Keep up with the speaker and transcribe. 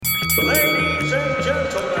Ladies and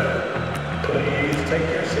gentlemen, please take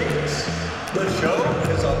your seats. The show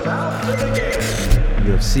is about to begin.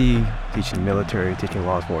 UFC, teaching military, teaching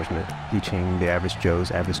law enforcement, teaching the average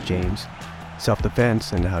Joes, average James,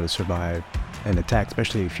 self-defense and how to survive an attack,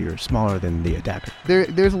 especially if you're smaller than the attacker.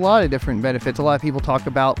 There's a lot of different benefits. A lot of people talk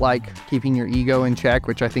about like keeping your ego in check,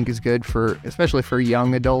 which I think is good for, especially for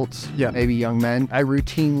young adults, maybe young men. I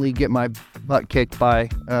routinely get my butt kicked by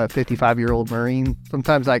a 55-year-old Marine.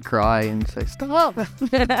 Sometimes I cry and say, stop,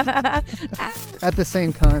 at the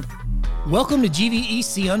same time. Welcome to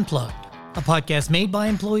GVEC Unplugged, a podcast made by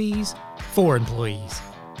employees for employees.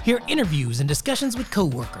 Hear interviews and discussions with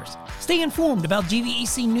coworkers. Stay informed about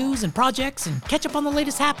GVEC news and projects and catch up on the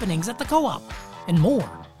latest happenings at the co-op and more.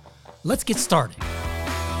 Let's get started.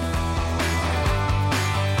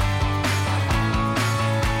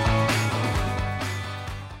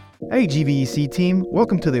 Hey GVEC team,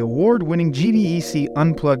 welcome to the Award Winning GVEC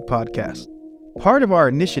Unplugged podcast. Part of our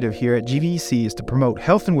initiative here at GVEC is to promote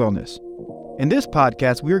health and wellness. In this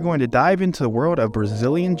podcast, we are going to dive into the world of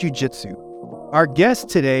Brazilian Jiu-Jitsu. Our guests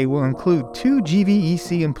today will include two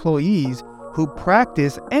GVEC employees who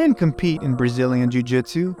practice and compete in Brazilian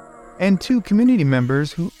Jiu-Jitsu, and two community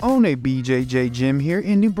members who own a BJJ gym here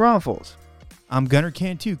in New Braunfels. I'm Gunnar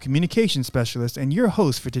Cantu, Communications Specialist, and your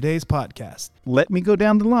host for today's podcast. Let me go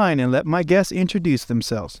down the line and let my guests introduce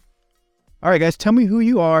themselves. All right, guys, tell me who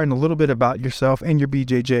you are and a little bit about yourself and your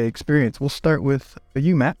BJJ experience. We'll start with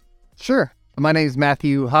you, Matt. Sure. My name is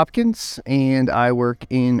Matthew Hopkins, and I work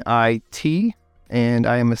in IT, and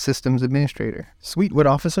I am a systems administrator. Sweet. What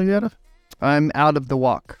office are you out of? I'm out of the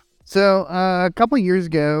walk. So a couple of years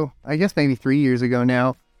ago, I guess maybe 3 years ago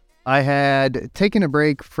now, I had taken a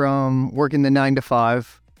break from working the 9 to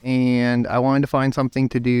 5, and I wanted to find something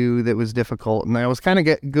to do that was difficult. And I was kind of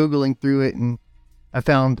Googling through it, and I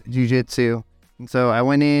found jiu-jitsu. And so I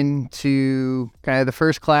went in to kind of the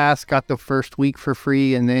first class, got the first week for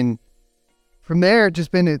free, and then from there,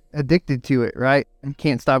 just been addicted to it, right? I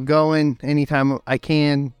can't stop going anytime I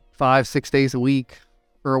can, 5-6 days a week.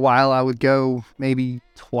 For a while, I would go maybe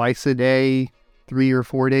twice a day, 3 or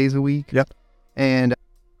 4 days a week. Yep. And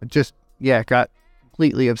just, got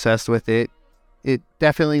completely obsessed with it. It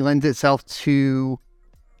definitely lends itself to,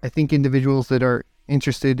 I think, individuals that are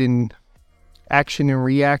interested in action and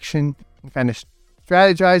reaction, and kind of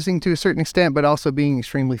strategizing to a certain extent, but also being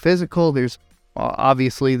extremely physical. There's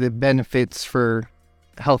obviously the benefits for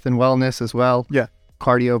health and wellness as well. Yeah.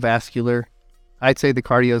 Cardiovascular. I'd say the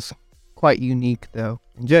cardio's quite unique though.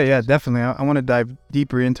 Yeah, definitely. I want to dive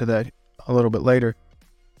deeper into that a little bit later.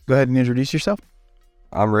 Go ahead and introduce yourself.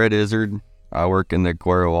 I'm Rhett Izard. I work in the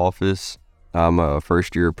Cuero office. I'm a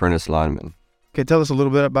first-year apprentice lineman. Okay, tell us a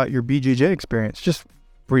little bit about your BJJ experience, just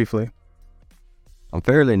briefly. I'm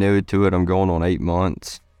fairly new to it. I'm going on 8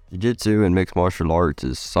 months. Jiu-Jitsu and mixed martial arts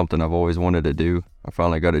is something I've always wanted to do. I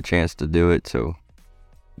finally got a chance to do it, so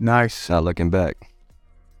nice. Not looking back.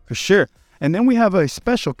 For sure. And then we have a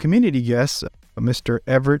special community guest, Mr.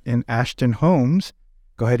 Everett and Ashton Holmes.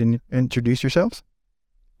 Go ahead and introduce yourselves.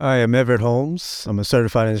 I am Everett Holmes. I'm a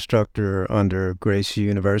certified instructor under Gracie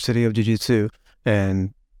University of Jiu-Jitsu,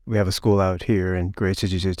 and we have a school out here in Gracie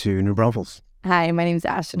Jiu-Jitsu New Braunfels. Hi, my name is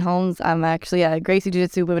Ashton Holmes. I'm actually a Gracie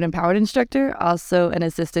Jiu-Jitsu Women Empowered instructor, also an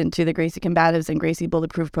assistant to the Gracie Combatives and Gracie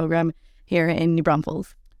Bulletproof program here in New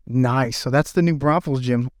Braunfels. Nice. So that's the New Braunfels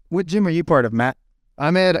gym. What gym are you part of, Matt?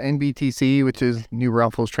 I'm at NBTC, which is New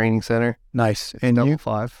Braunfels Training Center. Nice. And Double you?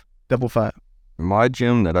 Five. Double Five. My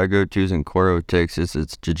gym that I go to is in Cuero, Texas.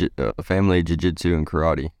 It's family jiu-jitsu and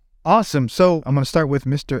karate. Awesome. So I'm going to start with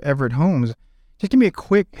Mr. Everett Holmes. Just give me a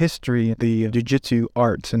quick history of the jiu-jitsu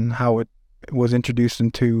arts and how it was introduced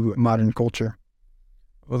into modern culture.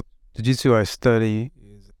 Well, Jiu-Jitsu I study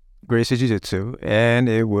is Gracie Jiu-Jitsu, and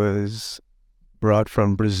it was brought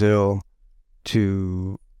from Brazil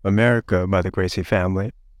to America by the Gracie family.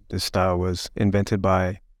 This style was invented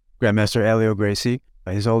by Grandmaster Helio Gracie.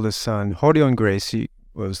 His oldest son, Rodion Gracie,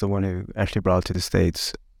 was the one who actually brought it to the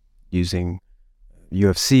States using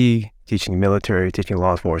UFC, teaching military, teaching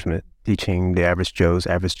law enforcement, teaching the average Joes,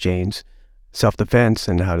 average James, self-defense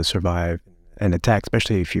and how to survive an attack,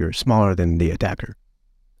 especially if you're smaller than the attacker.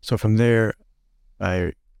 So from there,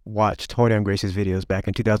 I watched Rodion Gracie's videos back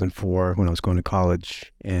in 2004 when I was going to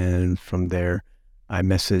college. And from there, I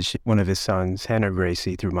messaged one of his sons, Hannah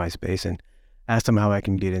Gracie, through MySpace and asked him how I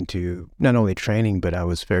can get into not only training, but I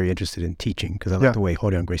was very interested in teaching because I liked the way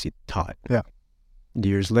Rodion Gracie taught. Yeah.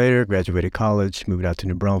 Years later, graduated college, moved out to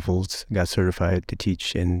New Braunfels, got certified to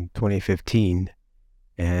teach in 2015,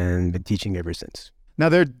 and been teaching ever since. Now,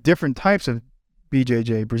 there are different types of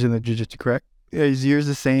BJJ, Brazilian Jiu-Jitsu, correct? is yours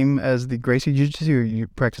the same as the Gracie Jiu-Jitsu, or you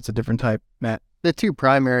practice a different type, Matt? The two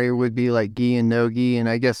primary would be like gi and no gi, and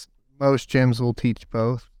I guess most gyms will teach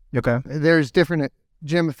both. Okay. There's different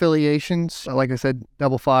gym affiliations. Like I said,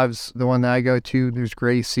 Double Five's the one that I go to. There's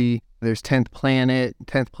Gracie. There's 10th Planet.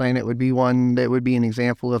 10th Planet would be one that would be an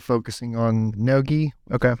example of focusing on no gi.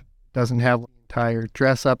 Okay. Doesn't have entire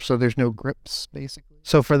dress up, so there's no grips, basically.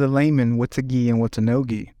 So for the layman, what's a gi and what's a no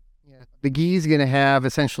gi? The gi is going to have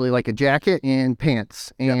essentially like a jacket and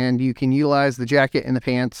pants, and you can utilize the jacket and the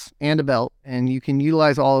pants and a belt, and you can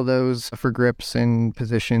utilize all of those for grips and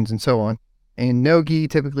positions and so on. And no gi,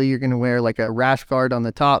 typically you're going to wear like a rash guard on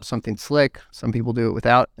the top, something slick. Some people do it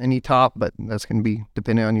without any top, but that's going to be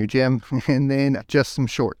depending on your gym. And then just some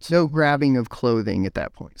shorts. No grabbing of clothing at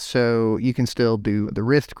that point. So you can still do the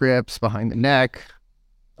wrist grips behind the neck.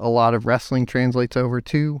 A lot of wrestling translates over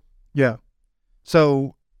too. Yeah.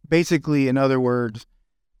 So basically, in other words,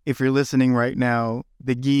 if you're listening right now,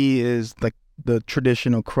 the gi is like the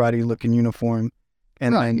traditional karate looking uniform,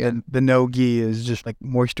 and, Right, yeah. and the no gi is just like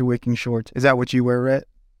moisture wicking shorts. Is that what you wear, Rhett?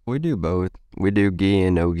 We do both. We do gi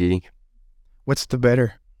and no gi. What's the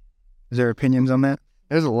better? Is there opinions on that?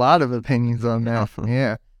 There's a lot of opinions on that.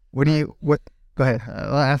 Yeah. Go ahead.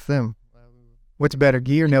 I'll ask them. What's better,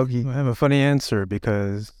 gi or no gi? I have a funny answer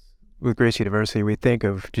because with Gracie University, we think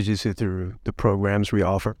of jiu-jitsu through the programs we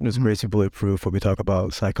offer. There's Gracie Bulletproof, where we talk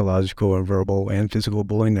about psychological and verbal and physical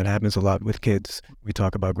bullying that happens a lot with kids. We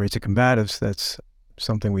talk about Gracie Combatives. That's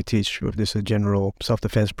something we teach. This is a general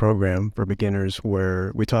self-defense program for beginners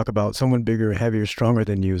where we talk about someone bigger, heavier, stronger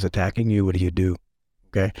than you is attacking you. What do you do?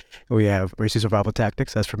 Okay. We have Gracie Survival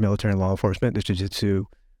Tactics. That's for military and law enforcement. There's jiu-jitsu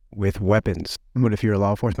with weapons. What if you're a law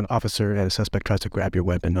enforcement officer and a suspect tries to grab your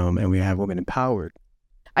weapon? And we have Women Empowered.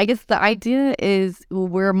 I guess the idea is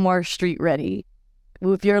we're more street ready.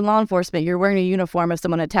 If you're in law enforcement, you're wearing a uniform if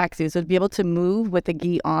someone attacks you. So to be able to move with the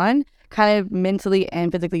gi on kind of mentally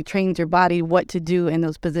and physically trains your body what to do in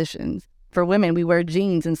those positions. For women, we wear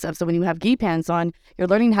jeans and stuff. So when you have gi pants on, you're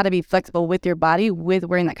learning how to be flexible with your body with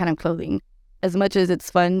wearing that kind of clothing. As much as it's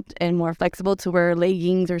fun and more flexible to wear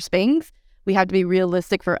leggings or Spanx, we have to be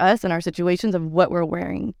realistic for us and our situations of what we're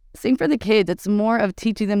wearing. Same for the kids. It's more of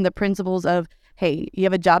teaching them the principles of, hey, you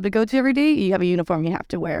have a job to go to every day, you have a uniform you have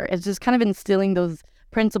to wear. It's just kind of instilling those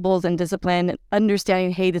principles and discipline,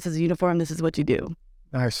 understanding, hey, this is a uniform, this is what you do.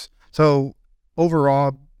 Nice. So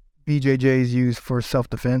overall, BJJ is used for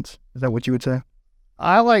self-defense. Is that what you would say?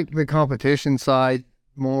 I like the competition side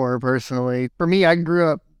more personally. For me, I grew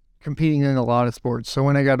up competing in a lot of sports. So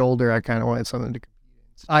when I got older, I kind of wanted something to compete in.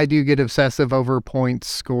 I do get obsessive over points,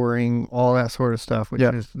 scoring, all that sort of stuff.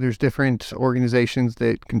 There's different organizations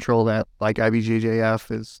that control that, like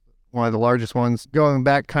IBJJF is one of the largest ones. Going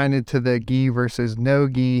back kind of to the gi versus no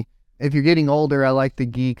gi, if you're getting older, I like the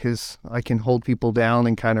gi because I can hold people down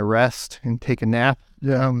and kind of rest and take a nap.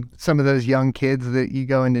 Some of those young kids that you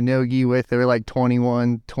go into no gi with, they're like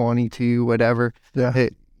 21, 22, whatever. You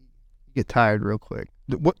get tired real quick.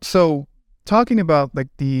 So talking about like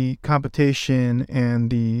the competition and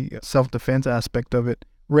the self-defense aspect of it,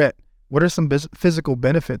 Rhett, what are some physical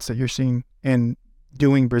benefits that you're seeing in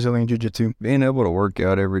doing Brazilian Jiu-Jitsu? Being able to work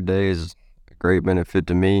out every day is a great benefit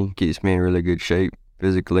to me. Keeps me in really good shape,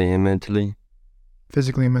 physically and mentally.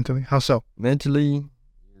 Physically and mentally? How so? Mentally,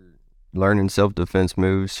 you're learning self-defense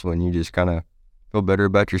moves when you just kind of feel better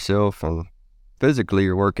about yourself. And physically,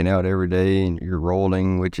 you're working out every day and you're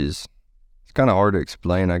rolling, which is it's kind of hard to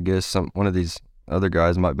explain. I guess one of these other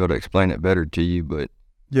guys might be able to explain it better to you, but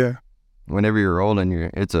yeah, whenever you're rolling,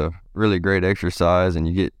 it's a really great exercise, and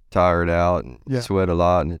you get tired out and sweat a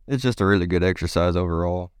lot, and it's just a really good exercise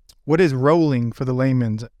overall. What is rolling for the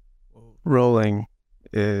layman? Rolling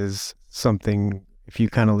is something, if you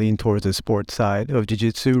kind of lean towards the sports side of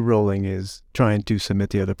jiu-jitsu, rolling is trying to submit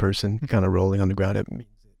the other person, kind of rolling on the ground.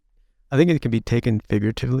 I think it can be taken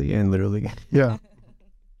figuratively and literally. Yeah.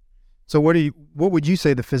 So what would you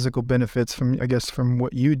say the physical benefits from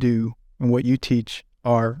what you do and what you teach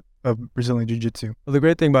are of Brazilian Jiu-Jitsu? Well, the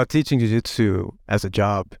great thing about teaching Jiu-Jitsu as a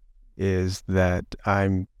job is that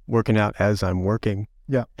I'm working out as I'm working.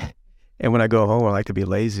 Yeah. And when I go home, I like to be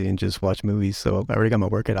lazy and just watch movies. So I already got my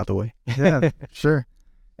workout out the way. Yeah, sure.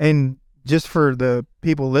 And just for the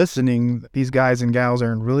people listening, these guys and gals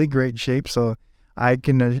are in really great shape. So I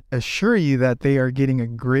can assure you that they are getting a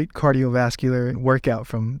great cardiovascular workout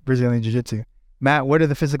from Brazilian Jiu-Jitsu. Matt, what are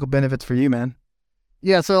the physical benefits for you, man?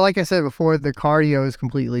 Yeah, so like I said before, the cardio is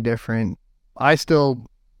completely different. I still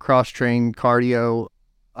cross-train cardio.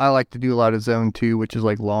 I like to do a lot of zone 2, which is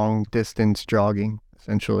like long-distance jogging,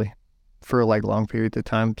 essentially, for like long periods of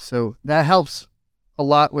time. So that helps a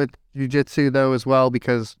lot with jiu-jitsu though as well,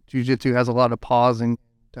 because jiu-jitsu has a lot of pause and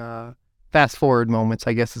fast forward moments,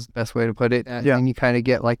 I guess is the best way to put it. And you kind of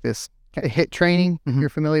get like this hit training. You're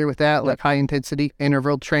familiar with that, like high intensity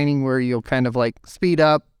interval training where you'll kind of like speed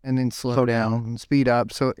up and then slow down and speed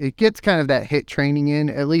up. So it gets kind of that hit training in,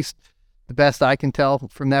 at least the best I can tell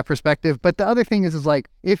from that perspective. But the other thing is like,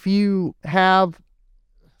 if you have,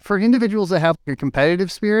 for individuals that have a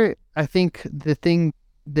competitive spirit, I think the thing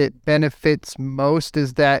that benefits most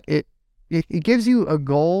is that it gives you a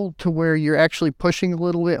goal to where you're actually pushing a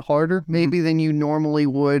little bit harder maybe than you normally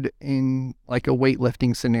would in like a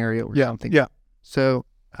weightlifting scenario or something. Yeah. So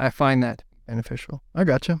I find that beneficial. I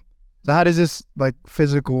gotcha. So how does this like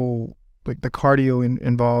physical, like the cardio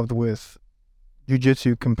involved with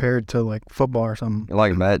jiu-jitsu compared to like football or something?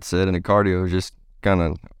 Like Matt said, and the cardio is just kind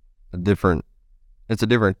of it's a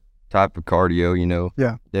different type of cardio, you know.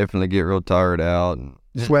 Yeah. Definitely get real tired out. And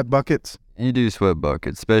sweat buckets? You do sweat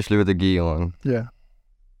buckets, especially with the gi on. Yeah.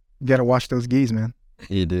 You got to wash those gis, man.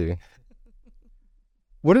 You do.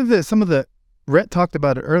 What are some of the, Rhett talked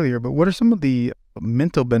about it earlier, but what are some of the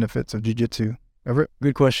mental benefits of jiu-jitsu? Everett?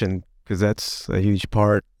 Good question, because that's a huge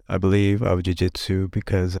part, I believe, of jiu-jitsu,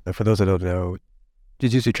 because for those that don't know,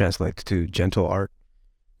 jiu-jitsu translates to gentle art.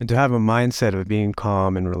 And to have a mindset of being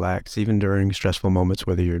calm and relaxed, even during stressful moments,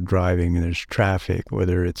 whether you're driving and there's traffic,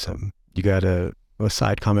 whether it's you got a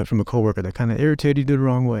side comment from a coworker that kind of irritated you the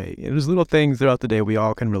wrong way. There's little things throughout the day we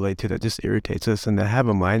all can relate to that just irritates us, and to have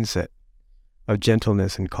a mindset of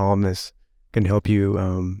gentleness and calmness can help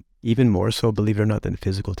you even more so, believe it or not, than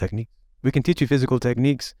physical technique. We can teach you physical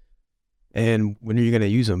techniques, and when are you going to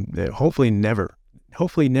use them? Hopefully never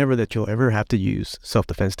that you'll ever have to use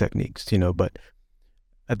self-defense techniques, you know, but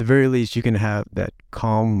at the very least, you can have that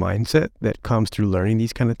calm mindset that comes through learning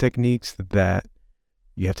these kind of techniques that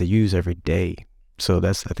you have to use every day. So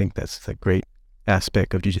I think that's a great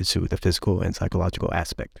aspect of jiu-jitsu, the physical and psychological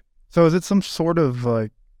aspect. So is it some sort of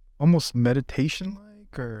like almost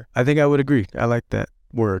meditation-like, or? I think I would agree. I like that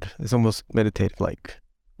word. It's almost meditative-like.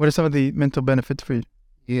 What are some of the mental benefits for you?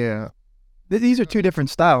 Yeah. These are two different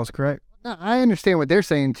styles, correct? No, I understand what they're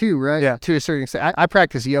saying too, right? Yeah. To a certain extent. I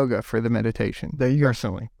practice yoga for the meditation. There you go.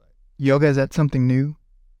 Personally. Yoga, is that something new?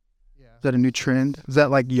 Yeah. Is that a new trend? Is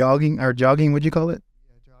that like jogging, would you call it?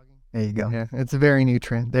 Yeah, jogging. There you go. Yeah, it's a very new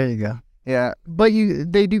trend. There you go. Yeah, but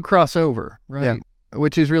they do cross over, right? Yeah.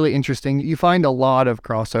 Which is really interesting. You find a lot of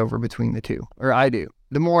crossover between the two, or I do.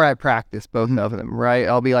 The more I practice both of them, right?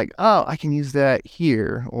 I'll be like, oh, I can use that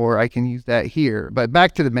here, or I can use that here. But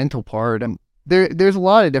back to the mental part, there's a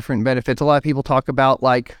lot of different benefits. A lot of people talk about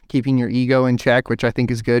like keeping your ego in check, which I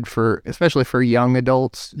think is good especially for young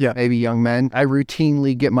adults, maybe young men. I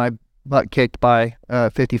routinely get my butt kicked by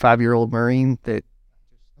a 55-year-old Marine that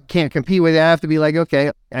can't compete with it. I have to be like,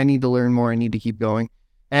 okay, I need to learn more. I need to keep going.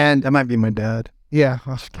 And that might be my dad. Yeah,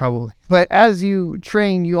 probably. But as you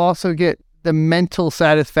train, you also get the mental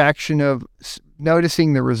satisfaction of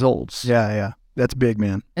noticing the results. Yeah. That's big,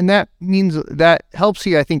 man. And that means that helps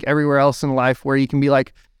you, I think, everywhere else in life where you can be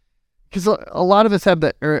like, because a lot of us have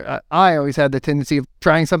that, or I always had the tendency of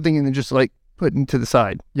trying something and then just like putting to the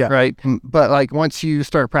side. Yeah. Right. But like once you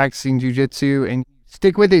start practicing jiu-jitsu and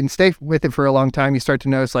stick with it and stay with it for a long time, you start to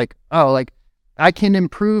notice like, oh, like I can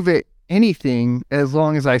improve at anything as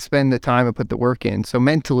long as I spend the time and put the work in. So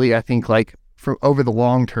mentally, I think like for over the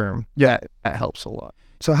long term, that helps a lot.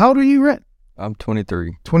 So how old are you, Rhett? I'm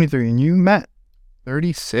 23. 23. And you, Matt?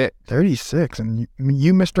 36. 36. And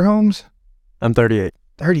you, Mr. Holmes? I'm 38.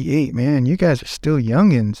 38, man. You guys are still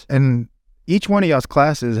youngins. And each one of y'all's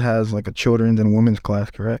classes has like a children's and women's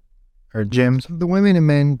class, correct? Or gyms? The women and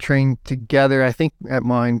men train together, I think, at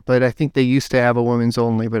mine. But I think they used to have a women's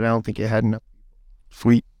only, but I don't think it had enough.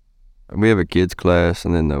 Sweet. We have a kids class,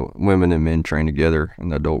 and then the women and men train together in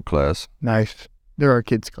the adult class. Nice. There are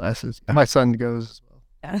kids classes. My son goes as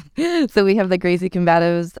well. Yeah. So we have the Gracie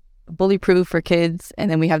Combatives, Bully Proof for kids,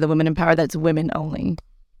 and then we have the Women in Power that's women only.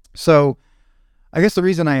 So I guess the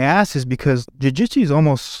reason I ask is because jiu-jitsu is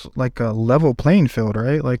almost like a level playing field,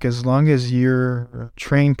 right? Like as long as you're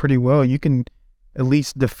trained pretty well, you can at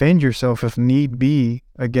least defend yourself if need be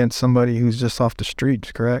against somebody who's just off the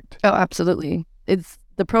streets, correct? Oh, absolutely.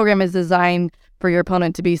 The program is designed for your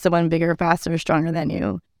opponent to be someone bigger, faster, stronger than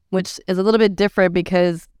you, which is a little bit different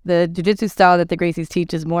because the jiu-jitsu style that the Gracies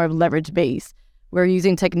teach is more of leverage-based. We're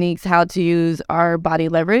using techniques how to use our body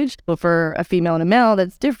leverage. But for a female and a male,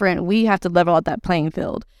 that's different. We have to level out that playing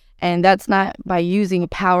field. And that's not by using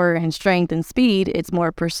power and strength and speed. It's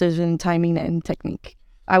more precision, timing, and technique.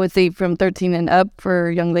 I would say from 13 and up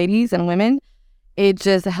for young ladies and women, it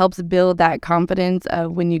just helps build that confidence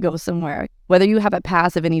of when you go somewhere. Whether you have a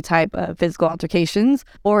past of any type of physical altercations,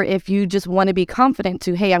 or if you just want to be confident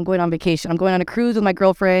to, hey, I'm going on vacation. I'm going on a cruise with my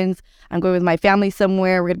girlfriends. I'm going with my family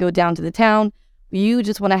somewhere. We're going to go down to the town. You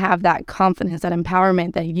just want to have that confidence, that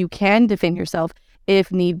empowerment that you can defend yourself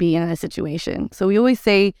if need be in a situation. So we always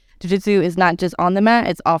say jiu-jitsu is not just on the mat,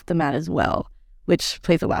 it's off the mat as well, which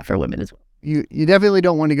plays a lot for women as well. You definitely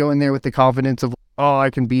don't want to go in there with the confidence of, oh, I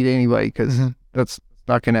can beat anybody, because that's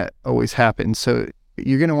not going to always happen. So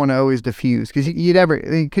you're going to want to always diffuse, because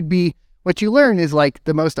it could be, what you learn is like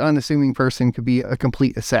the most unassuming person could be a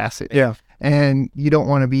complete assassin. Yeah. And you don't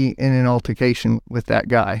want to be in an altercation with that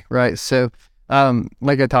guy, right? So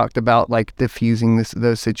like I talked about, like diffusing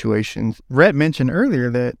those situations. Rhett mentioned earlier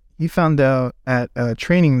that he found out at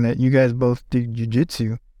training that you guys both did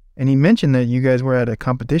jiu-jitsu, and he mentioned that you guys were at a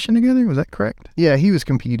competition together. Was that correct? Yeah, he was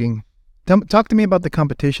competing. Talk to me about the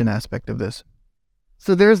competition aspect of this.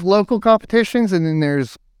 So there's local competitions, and then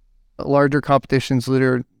there's larger competitions that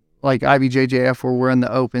are like IBJJF, where we're in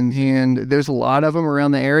the open, and there's a lot of them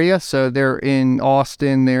around the area. So they're in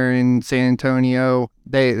Austin, they're in San Antonio.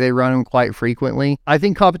 They run them quite frequently. I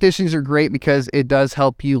think competitions are great because it does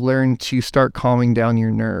help you learn to start calming down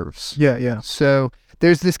your nerves. Yeah. So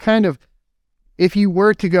there's this kind of, if you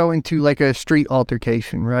were to go into like a street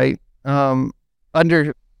altercation, right?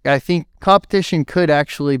 I think competition could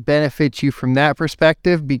actually benefit you from that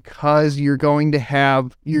perspective, because you're going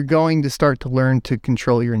to start to learn to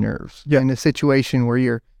control your nerves in a situation where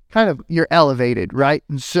you're elevated, right?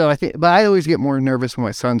 So but I always get more nervous when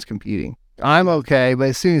my son's competing. I'm okay, but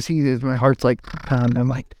as soon as he is, my heart's like pounding. I'm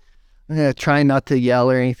like, trying not to yell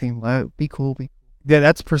or anything. Be cool. Yeah,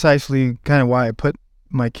 that's precisely kind of why I put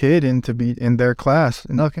my kid in to be in their class,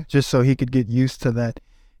 just so he could get used to that.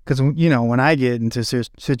 Because, when I get into a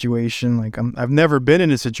situation, like I've never been in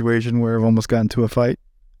a situation where I've almost gotten into a fight.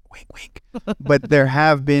 Wink, wink. But there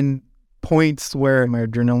have been points where my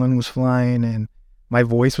adrenaline was flying and my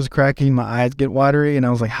voice was cracking, my eyes get watery, and I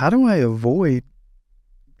was like, how do I avoid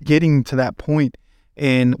getting to that point?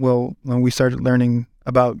 And, well, when we started learning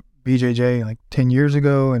about BJJ like 10 years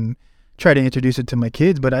ago and try to introduce it to my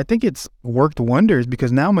kids, but I think it's worked wonders,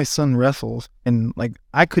 because now my son wrestles, and like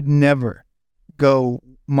I could never go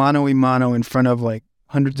mano-a-mano in front of like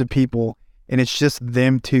hundreds of people, and it's just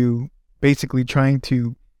them two basically trying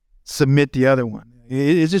to submit the other one.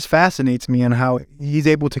 It just fascinates me on how he's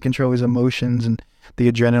able to control his emotions and the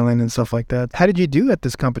adrenaline and stuff like that. How did you do at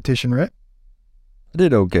this competition, Rhett? I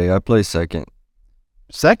did okay. I placed second.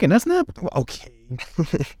 Second? That's not okay.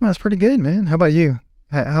 That's pretty good, man. How about you?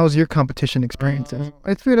 How's your competition experience?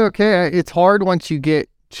 It's been okay. It's hard once you get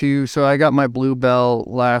to, so I got my blue belt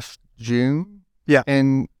last June. Yeah.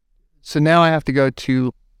 And so now I have to go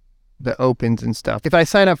to the opens and stuff. If I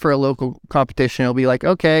sign up for a local competition, it'll be like,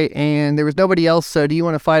 okay, and there was nobody else, so do you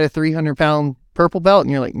want to fight a 300-pound purple belt?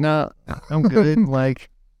 And you're like, no, I'm good. Like,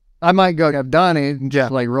 I might go, I've done it, and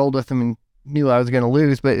just like rolled with them and knew I was going to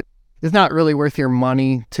lose, but it's not really worth your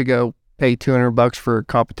money to go pay $200 for a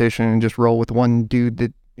competition and just roll with one dude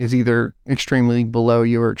that is either extremely below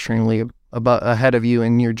you or extremely ahead of you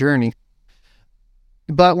in your journey.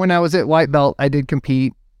 But when I was at white belt, I did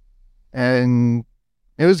compete, and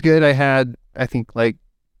it was good. I had, I think, like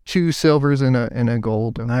 2 silvers and a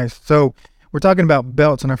gold. Nice. So we're talking about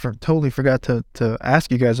belts, and I totally forgot to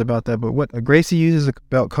ask you guys about that. But what Gracie uses a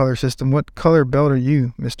belt color system. What color belt are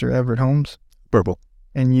you, Mr. Everett Holmes? Purple.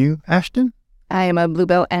 And you, Ashton? I am a blue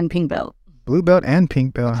belt and pink belt. Blue belt and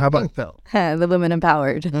pink belt. How about pink belt? The women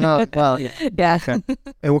empowered. Oh, well, yeah. Yeah. Okay.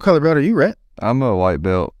 And what color belt are you, Rhett? I'm a white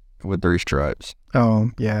belt with 3 stripes.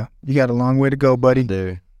 Oh, yeah. You got a long way to go, buddy.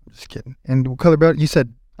 Dude. Just kidding. And what color belt? You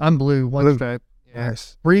said I'm blue, one stripe.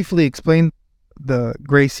 Yes. Briefly explain the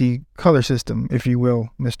Gracie color system, if you will,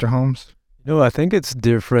 Mr. Holmes. I think it's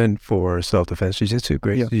different for self-defense jiu-jitsu,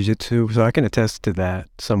 Gracie jiu-jitsu, so I can attest to that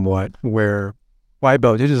somewhat, where white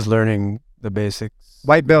belt, you're just learning the basics.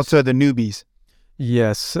 White belts are the newbies.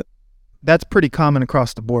 Yes. That's pretty common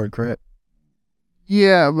across the board, correct?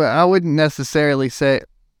 Yeah, but I wouldn't necessarily say.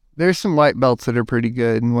 There's some white belts that are pretty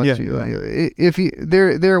good, and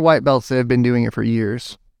there are white belts that have been doing it for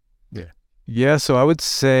years. Yeah, so I would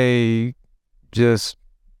say just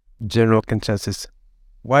general consensus.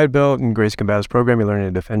 White belt in Gracie Combatives program, you're learning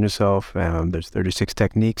to defend yourself. There's 36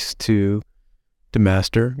 techniques to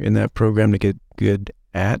master in that program to get good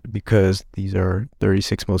at, because these are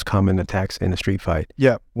 36 most common attacks in a street fight.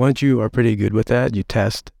 Yeah. Once you are pretty good with that, you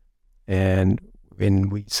test, and when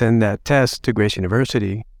we send that test to Gracie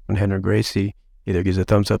University, when Henry Gracie either gives a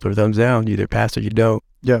thumbs up or a thumbs down, you either pass or you don't.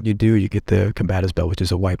 Yeah. You do, you get the Combatives belt, which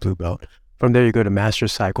is a white blue belt. From there, you go to Master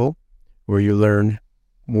Cycle, where you learn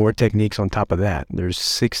more techniques on top of that. There's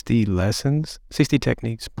 60 lessons, 60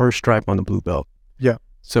 techniques per stripe on the blue belt. Yeah.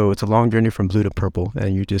 So it's a long journey from blue to purple,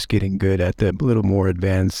 and you're just getting good at the little more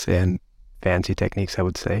advanced and fancy techniques, I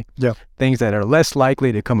would say. Yeah. Things that are less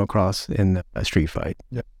likely to come across in a street fight.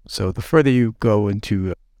 Yeah. So the further you go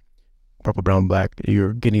into purple, brown, black,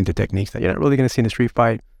 you're getting the techniques that you're not really going to see in a street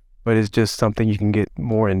fight, but it's just something you can get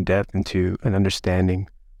more in depth into an understanding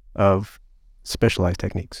of specialized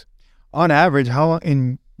techniques. On average, how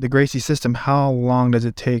in the Gracie system, how long does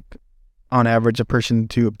it take on average a person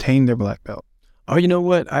to obtain their black belt? Oh, you know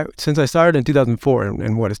what? Since I started in 2004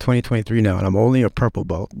 and what, it's 2023 now, and I'm only a purple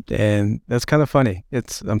belt, and that's kind of funny.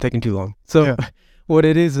 I'm taking too long. So what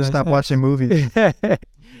it is... Stop watching movies.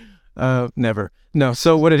 Never. No,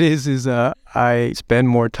 so what it is I spend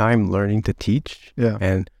more time learning to teach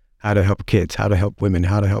and how to help kids, how to help women,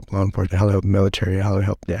 how to help law enforcement, how to help military, how to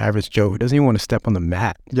help the average Joe who doesn't even want to step on the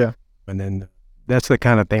mat. Yeah. And then that's the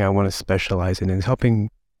kind of thing I want to specialize in, is helping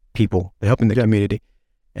people, helping the community.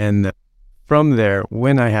 And from there,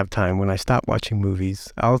 when I have time, when I stop watching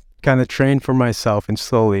movies, I'll kind of train for myself and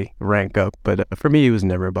slowly rank up. But for me, it was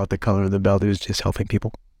never about the color of the belt. It was just helping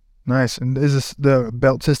people. Nice. And is this the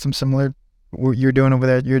belt system similar to what you're doing over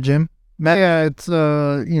there at your gym, Matt? Yeah, it's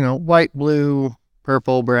white, blue,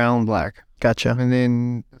 purple, brown, black. Gotcha. And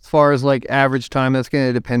then as far as like average time, that's going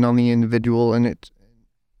to depend on the individual and it's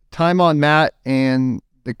time on mat and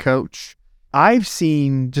the coach. I've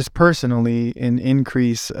seen just personally an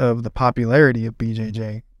increase of the popularity of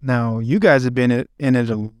BJJ. Now, you guys have been in it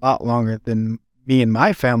a lot longer than me and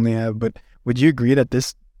my family have, but would you agree that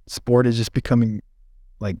this sport is just becoming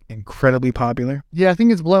like incredibly popular? Yeah, I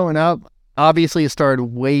think it's blowing up. Obviously, it started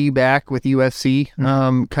way back with UFC,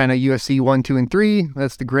 kind of UFC 1, 2, and 3.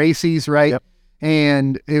 That's the Gracies, right? Yep.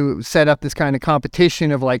 And it set up this kind of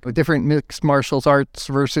competition of like different mixed martial arts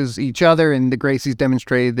versus each other. And the Gracies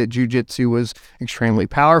demonstrated that jiu-jitsu was extremely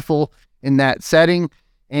powerful in that setting.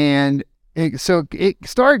 And so it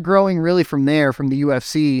started growing really from there, from the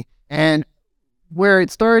UFC. And where it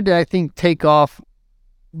started to, I think, take off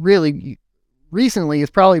really recently, it's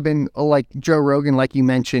probably been like Joe Rogan, like you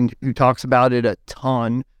mentioned, who talks about it a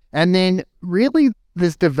ton. And then really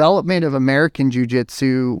this development of American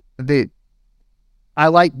jiu-jitsu that I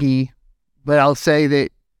like gi, but I'll say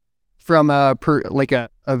that from a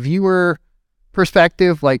viewer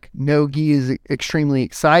perspective, like no gi is extremely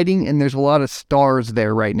exciting, and there's a lot of stars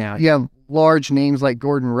there right now. You have large names like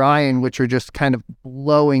Gordon Ryan, which are just kind of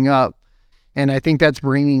blowing up, and I think that's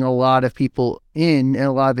bringing a lot of people in and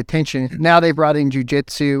a lot of attention. Now they brought in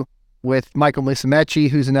jiu-jitsu with Michael Musumeci,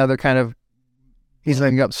 who's another kind of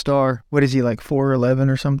blowing up star. What is he, like 4'11"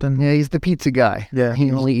 or something? Yeah, he's the pizza guy. Yeah, he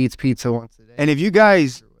only eats pizza once a day. And if you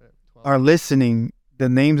guys are listening, the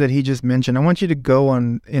names that he just mentioned, I want you to go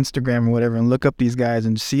on Instagram or whatever and look up these guys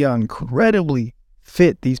and see how incredibly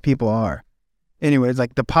fit these people are. Anyways,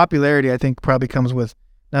 like the popularity, I think, probably comes with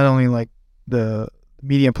not only like the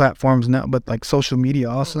media platforms now, but like social media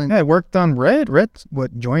also. Yeah, I worked on Rhett. Rhett,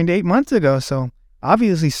 joined 8 months ago. So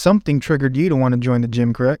obviously something triggered you to want to join the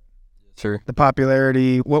gym, correct? Sure. The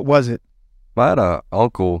popularity, what was it? I had an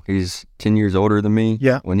uncle, he's 10 years older than me.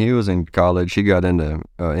 Yeah. When he was in college, he got into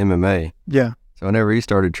MMA. Yeah. So whenever he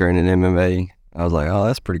started training MMA, I was like, oh,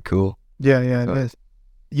 that's pretty cool. Yeah, it is.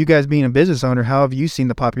 You guys being a business owner, how have you seen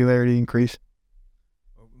the popularity increase?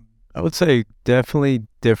 I would say definitely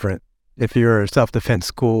different. If you're a self-defense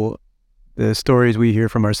school, the stories we hear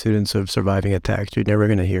from our students of surviving attacks, you're never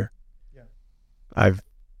going to hear. Yeah. I've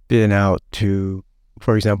been out to,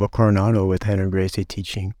 for example, Coronado with Henry Gracie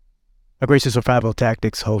teaching a Gracie survival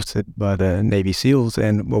tactics hosted by the Navy SEALs,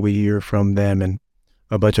 and what we hear from them and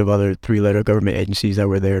a bunch of other three-letter government agencies that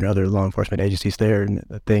were there and other law enforcement agencies there, and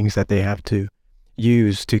the things that they have to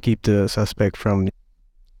use to keep the suspect from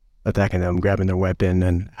attacking them, grabbing their weapon,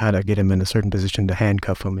 and how to get him in a certain position to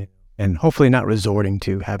handcuff him, and hopefully not resorting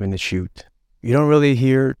to having to shoot. You don't really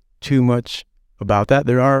hear too much about that.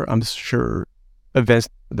 There are, I'm sure, events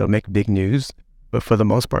that'll make big news, but for the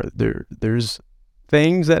most part, there's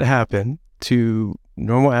things that happen to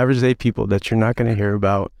normal average day people that you're not going to hear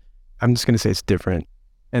about. I'm just going to say it's different.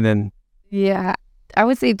 And then... Yeah, I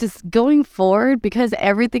would say just going forward, because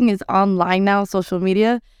everything is online now, social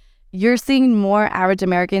media, you're seeing more average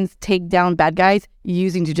Americans take down bad guys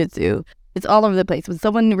using jiu-jitsu. It's all over the place. When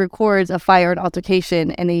someone records a fired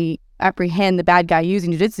altercation and they apprehend the bad guy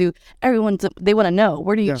using jiu-jitsu, they want to know,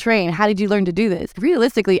 where do you train? How did you learn to do this?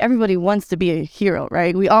 Realistically, everybody wants to be a hero,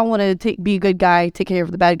 right? We all want to be a good guy, take care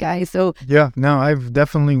of the bad guy. So yeah, no, I've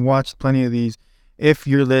definitely watched plenty of these. if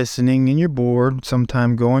you're listening and you're bored,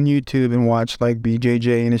 sometime go on YouTube and watch like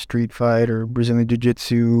BJJ in a street fight or Brazilian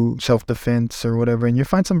Jiu-Jitsu, self-defense or whatever, and you'll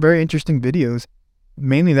find some very interesting videos.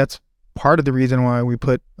 Mainly that's part of the reason why we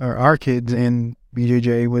put our kids in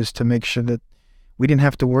BJJ, was to make sure that we didn't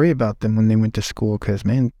have to worry about them when they went to school, because,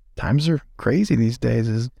 man, times are crazy these days.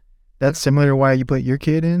 Is that similar to why you put your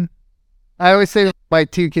kid in? I always say my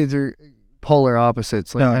two kids are polar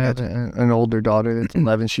opposites. Like, No, I have an older daughter that's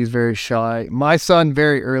 11. She's very shy. My son,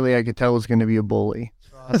 very early, I could tell was going to be a bully.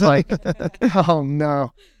 So I was like, oh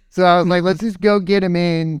no. So I was like, let's just go get him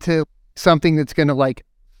into something that's going to like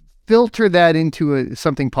filter that into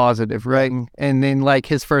something positive, right? And then like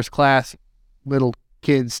his first class, little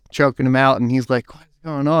kids choking him out, and he's like, what's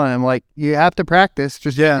going on? I'm like, you have to practice.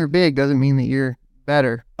 Just because you're big doesn't mean that you're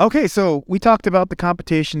better. Okay, so we talked about the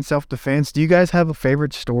competition, self-defense. Do you guys have a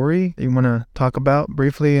favorite story that you want to talk about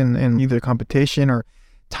briefly in either competition or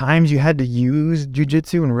times you had to use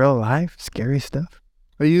jiu-jitsu in real life? Scary stuff.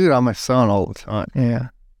 I use it on my son all the time. Yeah.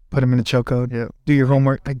 Put him in a chokehold. Yeah. Do your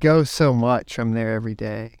homework. I go so much. I'm there every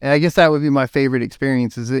day. And I guess that would be my favorite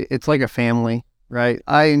experience. It's like a family, right?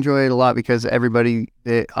 I enjoy it a lot because everybody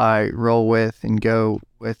that I roll with and go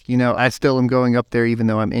with, I still am going up there even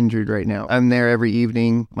though I'm injured right now. I'm there every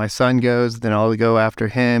evening. My son goes, then I'll go after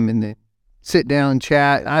him and then sit down and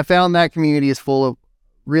chat. I found that community is full of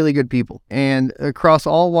really good people and across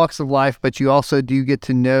all walks of life, but you also do get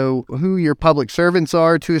to know who your public servants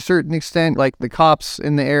are to a certain extent, like the cops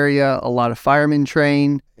in the area. A lot of firemen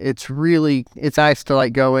train. It's nice to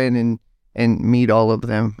like go in and meet all of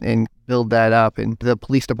them and build that up. And the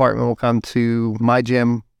police department will come to my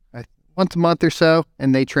gym once a month or so,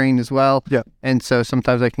 and they train as well. Yeah. And so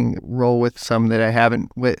sometimes I can roll with some that I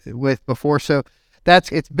haven't with before. So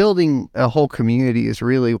it's building a whole community is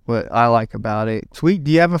really what I like about it. Sweet.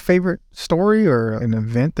 Do you have a favorite story or an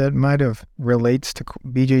event that might have relates to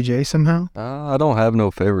BJJ somehow? I don't have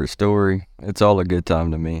no favorite story. It's all a good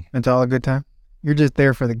time to me. It's all a good time? You're just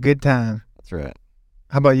there for the good time. That's right.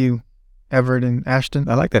 How about you, Everett and Ashton?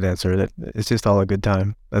 I like that answer. That it's just all a good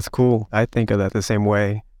time. That's cool. I think of that the same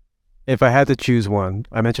way. If I had to choose one,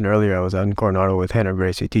 I mentioned earlier I was out in Coronado with Henry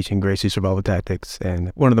Gracie teaching Gracie survival tactics,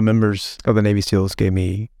 and one of the members of the Navy SEALs gave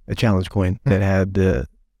me a challenge coin that had the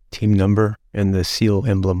team number and the SEAL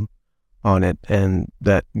emblem on it, and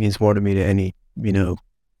that means more to me to any,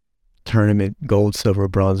 tournament, gold, silver,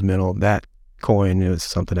 bronze medal. That coin is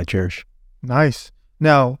something I cherish. Nice.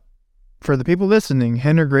 Now, for the people listening,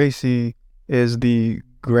 Henry Gracie is the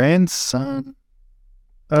grandson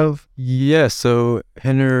of? Yes, so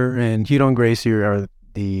Henry and Hudon Gracie are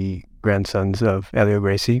the grandsons of Elio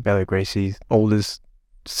Gracie. Elio Gracie's oldest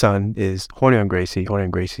son is Horion Gracie. Horion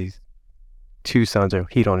Gracie's two sons are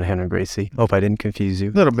Hudon and Henry Gracie. Hope I didn't confuse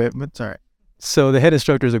you. A little bit, but it's all right. So the head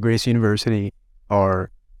instructors of Gracie University are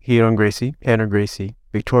Hudon Gracie, Henry Gracie,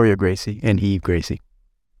 Victoria Gracie, and Eve Gracie.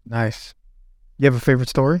 Nice. You have a favorite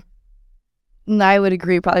story? I would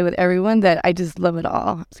agree probably with everyone that I just love it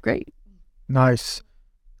all. It's great. Nice.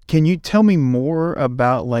 Can you tell me more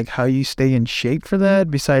about like how you stay in shape for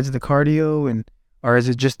that besides the cardio, or is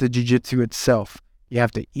it just the jiu-jitsu itself? You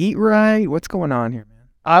have to eat right? What's going on here, man?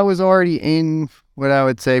 I was already in what I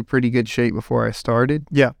would say pretty good shape before I started.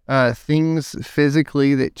 Yeah. Things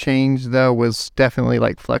physically that changed though was definitely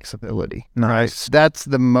like flexibility. Nice. Right? That's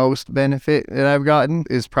the most benefit that I've gotten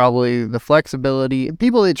is probably the flexibility.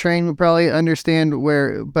 People that train would probably understand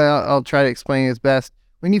but I'll try to explain it as best.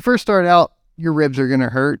 When you first start out, your ribs are going to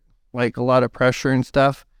hurt, like a lot of pressure and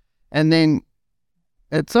stuff. And then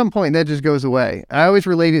at some point that just goes away. I always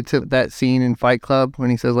relate it to that scene in Fight Club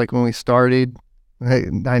when he says like when we started,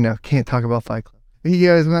 I know, can't talk about Fight Club. He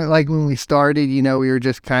goes like when we started, we were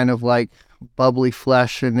just kind of like bubbly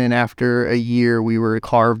flesh. And then after a year we were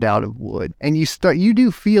carved out of wood. And you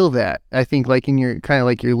do feel that, I think, like in your kind of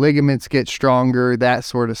like your ligaments get stronger, that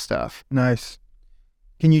sort of stuff. Nice.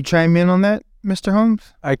 Can you chime in on that, Mr.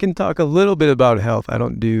 Holmes? I can talk a little bit about health. I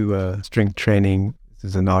don't do strength training.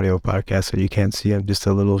 This is an audio podcast, so you can't see. I'm just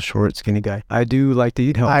a little short, skinny guy. I do like to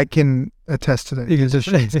eat healthy. I can attest to that. You're just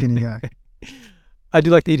a skinny guy. I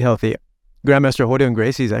do like to eat healthy. Grandmaster Horion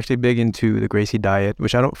Gracie is actually big into the Gracie diet,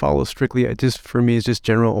 which I don't follow strictly. For me, it's just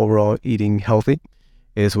general overall eating healthy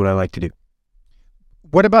is what I like to do.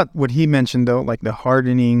 What about what he mentioned, though, like the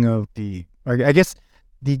hardening of I guess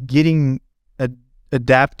the getting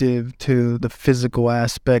adaptive to the physical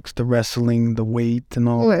aspects, the wrestling, the weight and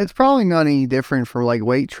all? Well, it's probably not any different for like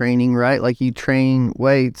weight training, right? Like you train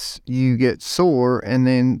weights, you get sore, and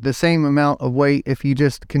then the same amount of weight, if you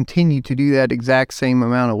just continue to do that exact same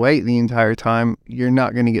amount of weight the entire time, you're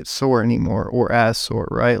not going to get sore anymore or as sore,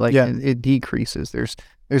 right? Like it decreases. There's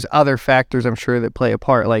there's other factors I'm sure that play a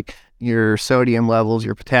part, like your sodium levels,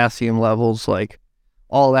 your potassium levels, like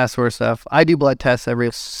all that sort of stuff. I do blood tests every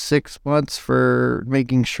 6 months for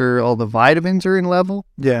making sure all the vitamins are in level.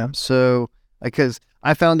 Yeah. So, because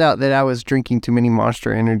I found out that I was drinking too many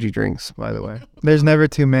Monster energy drinks, by the way. There's never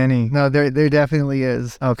too many. No, there definitely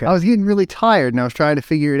is. Okay. I was getting really tired and I was trying to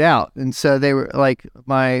figure it out. And so they were like,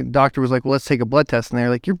 my doctor was like, well, let's take a blood test. And they're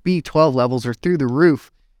like, your B12 levels are through the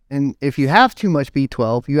roof. And if you have too much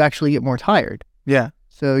B12, you actually get more tired. Yeah.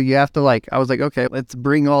 So you have to I was like, okay, let's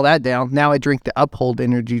bring all that down. Now I drink the Uphold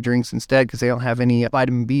energy drinks instead because they don't have any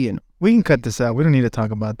vitamin B in them. We can cut this out. We don't need to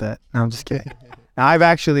talk about that. No, I'm just kidding. Now, I've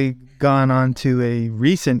actually gone on to a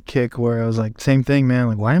recent kick where I was like, same thing, man.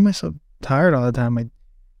 Like, why am I so tired all the time? I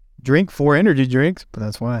drink 4 energy drinks, but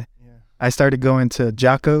that's why. Yeah. I started going to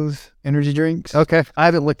Jocko's energy drinks. Okay. I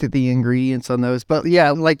haven't looked at the ingredients on those, but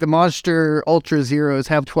yeah, like the Monster Ultra Zeros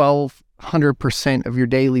have 1,200% of your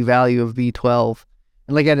daily value of B12.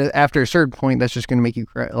 And like after a certain point, that's just going to make you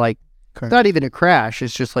it's not even a crash.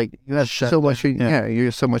 It's just like you have so much.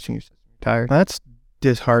 You're so much in your system. Tired. That's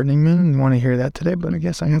disheartening, man. I didn't want to hear that today, but I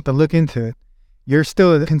guess I have to look into it. You're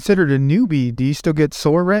still considered a newbie. Do you still get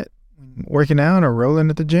sore, Rhett, working out or rolling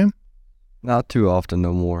at the gym? Not too often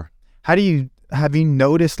no more. Have you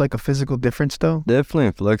noticed like a physical difference though? Definitely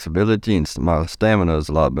in flexibility, and my stamina is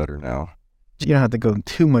a lot better now. You don't have to go in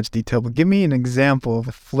too much detail, but give me an example of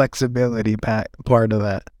the flexibility part of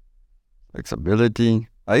that. Flexibility?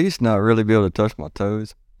 I used to not really be able to touch my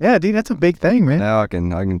toes. Yeah, dude, that's a big thing, man. Now I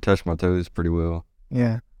can touch my toes pretty well.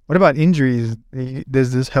 Yeah. What about injuries?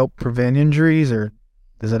 Does this help prevent injuries, or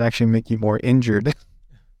does it actually make you more injured?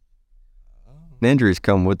 Injuries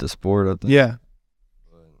come with the sport, I think. Yeah.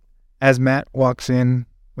 As Matt walks in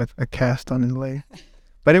with a cast on his leg.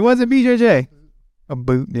 But it wasn't BJJ. A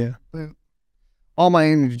boot, yeah. All my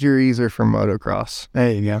injuries are from motocross.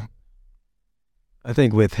 There you go. I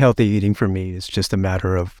think with healthy eating for me, it's just a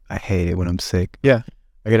matter of I hate it when I'm sick. Yeah.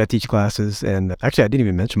 I got to teach classes, and actually I didn't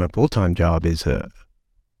even mention my full-time job is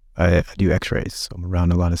I do x-rays, so I'm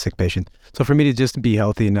around a lot of sick patients. So for me to just be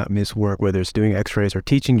healthy and not miss work, whether it's doing x-rays or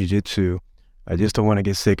teaching jiu-jitsu, I just don't want to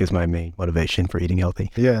get sick is my main motivation for eating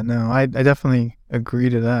healthy. Yeah, no, I definitely agree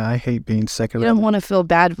to that. I hate being sick. You don't want to feel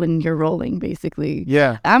bad when you're rolling, basically.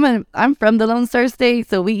 Yeah. I'm from the Lone Star State,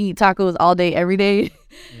 so we eat tacos all day, every day.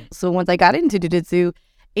 So once I got into jiu-jitsu,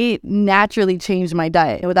 it naturally changed my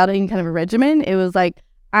diet. Without any kind of a regimen, it was like,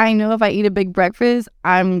 I know if I eat a big breakfast,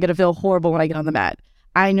 I'm going to feel horrible when I get on the mat.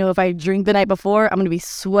 I know if I drink the night before, I'm going to be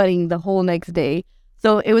sweating the whole next day.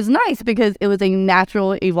 So it was nice because it was a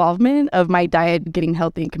natural evolvement of my diet getting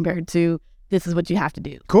healthy compared to this is what you have to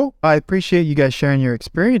do. Cool. I appreciate you guys sharing your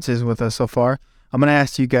experiences with us so far. I'm going to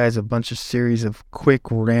ask you guys a bunch of series of quick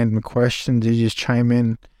random questions. You just chime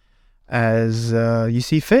in as you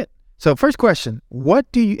see fit. So first question,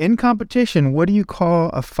 in competition, what do you call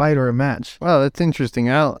a fight or a match? Well, that's interesting.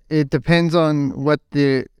 It depends on what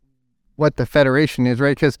the federation is,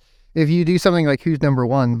 right? Because if you do something like who's number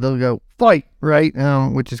one, they'll go fight, right?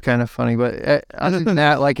 Which is kind of funny. But other than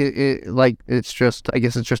that, it's just, I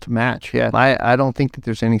guess it's just a match. Yeah. I don't think that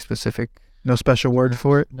there's any specific. No special word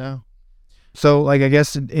for it? No. So I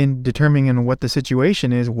guess in determining what the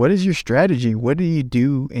situation is, what is your strategy? What do you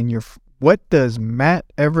do what does Matt,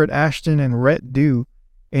 Everett, Ashton, and Rhett do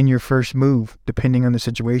in your first move, depending on the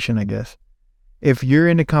situation, I guess? If you're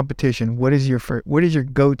in a competition, what is your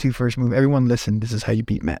go-to first move? Everyone listen, this is how you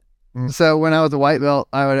beat Matt. So when I was a white belt,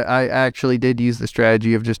 I actually did use the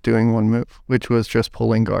strategy of just doing one move, which was just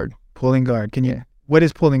pulling guard. Pulling guard. What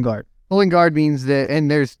is pulling guard? Pulling guard means that,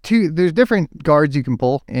 and there's different guards you can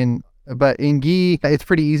pull, but in gi, it's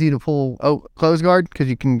pretty easy to pull close guard because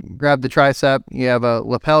you can grab the tricep. You have a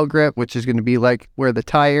lapel grip, which is going to be like where the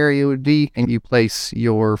tie area would be, and you place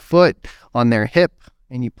your foot on their hip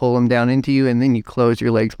and you pull them down into you, and then you close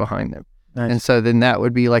your legs behind them. Nice. And so then that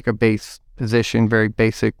would be like a base position, very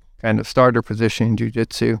basic kind of starter position in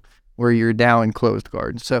jiu-jitsu where you're down in closed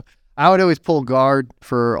guard. So I would always pull guard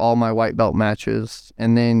for all my white belt matches.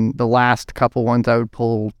 And then the last couple ones I would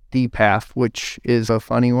pull deep half, which is a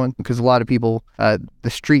funny one because a lot of people, the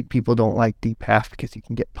street people don't like deep half because you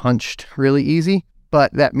can get punched really easy.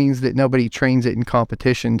 But that means that nobody trains it in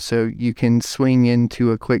competition. So you can swing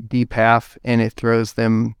into a quick deep half and it throws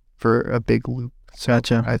them for a big loop. So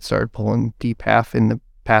gotcha. I started pulling deep half in the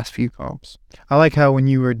past few comps. I like how when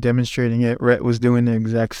you were demonstrating it, Rhett was doing the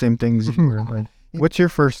exact same things you were. Like, what's your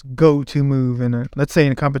first go-to move in let's say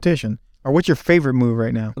in a competition? Or what's your favorite move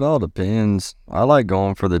right now? It all depends. I like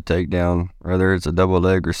going for the takedown, whether it's a double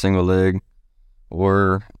leg or single leg,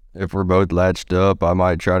 or if we're both latched up, I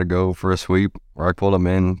might try to go for a sweep where I pull them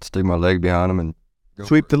in, stick my leg behind them, and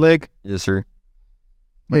Sweep the leg. Yes, sir.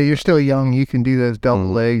 Yeah, you're still young. You can do those double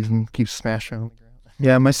Mhm. legs and keep smashing on the ground.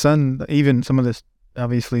 Yeah, my son, even some of this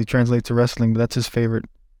obviously translates to wrestling, but that's his favorite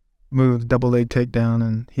move, double leg takedown.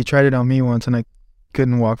 And he tried it on me once, and I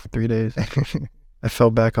couldn't walk for 3 days. I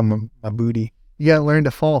fell back on my booty. You gotta learn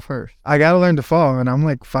to fall first. I got to learn to fall, and I'm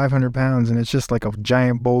like 500 pounds, and it's just like a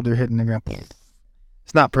giant boulder hitting the ground.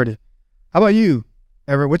 It's not pretty. How about you,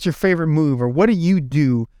 Everett? What's your favorite move, or what do you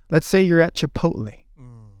do? Let's say you're at Chipotle,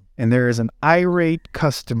 and there is an irate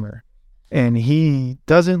customer, and he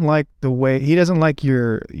doesn't like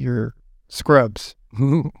your scrubs.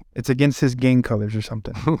 It's against his gang colors or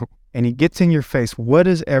something. And he gets in your face. What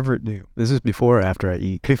does Everett do? This is before or after I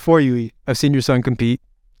eat. Before you eat. I've seen your son compete.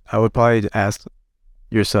 I would probably ask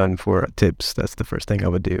your son for tips. That's the first thing I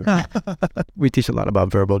would do. We teach a lot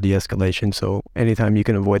about verbal de-escalation, so anytime you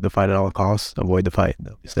can avoid the fight at all costs, avoid the fight.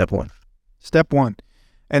 That'll be step one. Step one.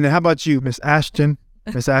 And then how about you, Miss Ashton?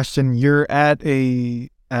 Miss Ashton, you're at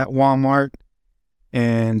Walmart,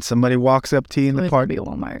 and somebody walks up to you in the Always park. be a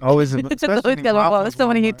Walmart. Always, It's always got a Walmart. So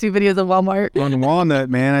many YouTube videos of Walmart. on Walnut,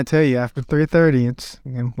 man, I tell you, after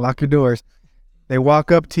 3:30, lock your doors. They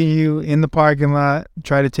walk up to you in the parking lot,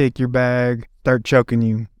 try to take your bag, start choking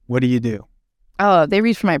you. What do you do? Oh, they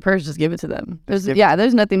reach for my purse, just give it to them.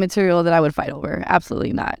 There's nothing material that I would fight over.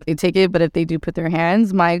 Absolutely not. They take it, but if they do put their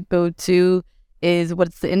hands, my go-to is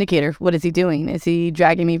what's the indicator? What is he doing? Is he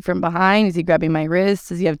dragging me from behind? Is he grabbing my wrist?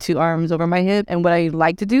 Does he have two arms over my hip? And what I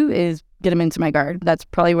like to do is get him into my guard. That's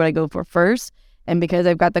probably what I go for first. And because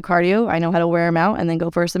I've got the cardio, I know how to wear him out and then go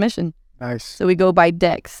for a submission. Nice. So we go by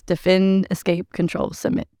decks: defend, escape, control,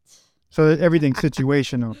 submit. So everything's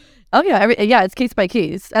situational. Oh yeah, it's case by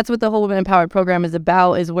case. That's what the whole Women Empowered program is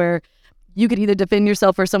about, is where you could either defend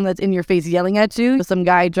yourself or someone that's in your face yelling at you, some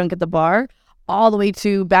guy drunk at the bar, all the way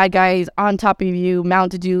to bad guys on top of you,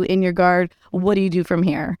 mounted you in your guard. What do you do from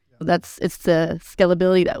here? It's the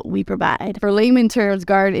scalability that we provide. For layman terms,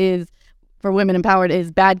 guard is, for Women Empowered,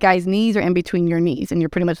 is bad guy's knees are in between your knees and you're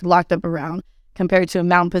pretty much locked up around. Compared to a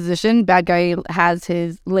mount position, bad guy has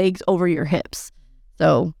his legs over your hips.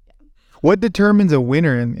 So What determines a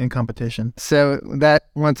winner in competition? So that,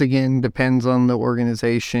 once again, depends on the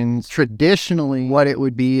organization. Traditionally, what it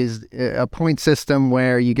would be is a point system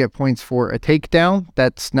where you get points for a takedown.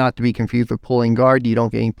 That's not to be confused with pulling guard. You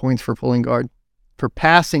don't get any points for pulling guard. For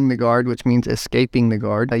passing the guard, which means escaping the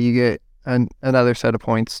guard, you get another set of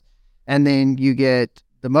points. And then you get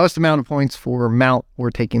the most amount of points for mount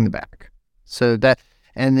or taking the back. So that,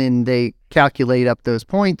 and then they calculate up those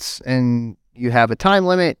points, and you have a time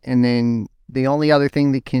limit, and then the only other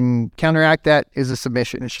thing that can counteract that is a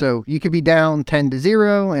submission. So you could be down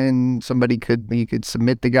 10-0, and you could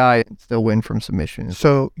submit the guy and still win from submission.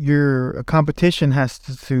 So your competition has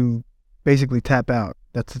to basically tap out.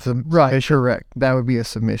 That's Right, correct. That would be a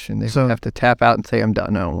submission. They So- have to tap out and say, I'm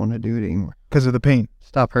done. I don't want to do it anymore. because of the pain,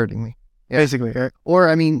 Stop hurting me. Yeah. basically. Right? Or,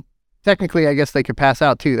 I mean, technically, I guess they could pass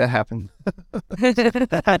out too. That happens.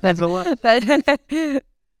 That's a lot.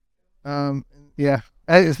 Yeah.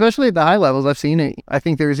 Especially at the high levels, I've seen it. I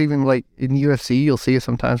think there's even, like, in UFC, you'll see it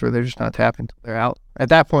sometimes where they're just not tapping until they're out. At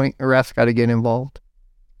that point, a ref's got to get involved.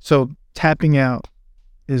 So tapping out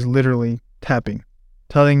is literally tapping,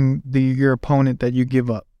 telling your opponent that you give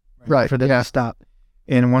up, Right, for them yeah. to stop.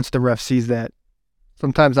 And once the ref sees that,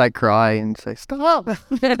 Sometimes I cry and say, stop,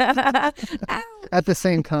 at the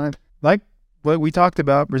same time. like what we talked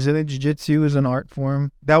about, Brazilian Jiu-Jitsu is an art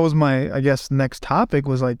form. That was my, I guess, next topic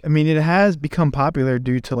was like, I mean, it has become popular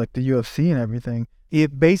due to like the UFC and everything.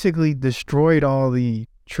 It basically destroyed all the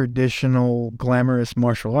traditional glamorous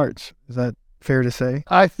martial arts. Is that fair to say?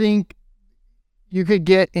 I think you could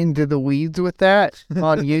get into the weeds with that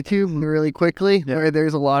on YouTube really quickly, where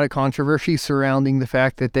there's a lot of controversy surrounding the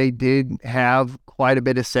fact that they did have quite a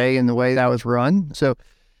bit of say in the way that was run. So,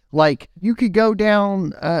 like, you could go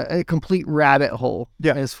down a complete rabbit hole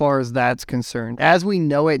as far as that's concerned. As we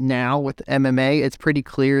know it now with MMA, it's pretty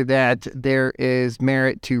clear that there is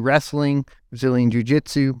merit to wrestling, Brazilian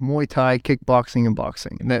Jiu-Jitsu, Muay Thai, kickboxing, and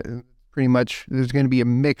boxing. And that pretty much, there's going to be a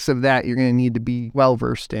mix of that you're going to need to be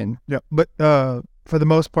well-versed in. Yeah. But for the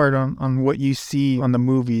most part, on what you see on the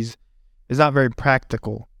movies, is not very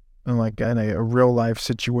practical in a real life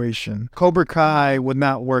situation. Cobra Kai would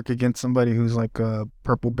not work against somebody who's like a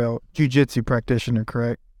purple belt jiu-jitsu practitioner,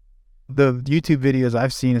 correct? The YouTube videos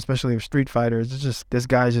I've seen, especially of Street Fighters, it's just this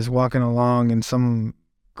guy's just walking along and some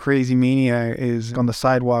crazy maniac is on the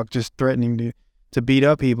sidewalk just threatening to beat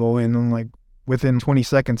up people, and then like within 20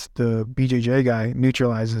 seconds the BJJ guy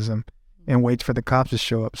neutralizes him and waits for the cops to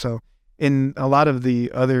show up. So in a lot of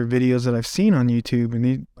the other videos that I've seen on YouTube,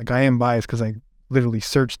 and I am biased because I literally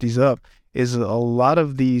searched these up, is a lot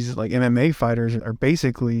of these like MMA fighters are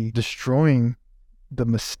basically destroying the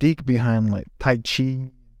mystique behind like Tai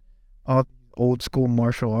Chi, all old school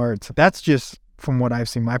martial arts. That's just from what I've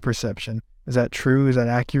seen, my perception. Is that true? Is that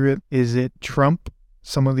accurate? Is it trump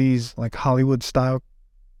some of these like Hollywood style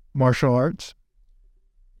martial arts?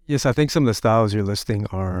 Yes, I think some of the styles you're listing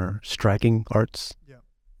are striking arts. Yeah.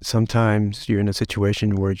 Sometimes you're in a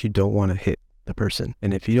situation where you don't want to hit the person.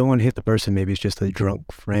 And if you don't want to hit the person, maybe it's just a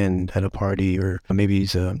drunk friend at a party, or maybe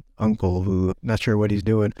he's an uncle who not sure what he's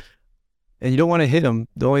doing. And you don't want to hit him.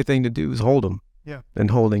 The only thing to do is hold him. Yeah. And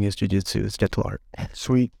holding is jiu-jitsu. It's gentle art.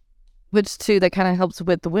 Sweet. Which, too, that kind of helps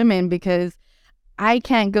with the women, because I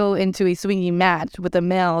can't go into a swinging match with a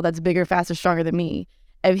male that's bigger, faster, stronger than me.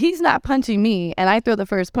 If he's not punching me and I throw the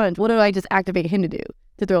first punch, what do I just activate him to do?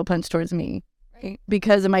 To throw a punch towards me, right?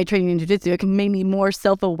 Because of my training in jiu-jitsu, it can make me more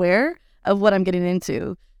self-aware of what I'm getting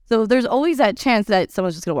into. So there's always that chance that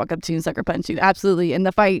someone's just going to walk up to you and sucker punch you. Absolutely. And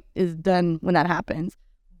the fight is done when that happens.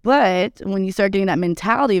 But when you start getting that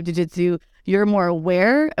mentality of jiu-jitsu, you're more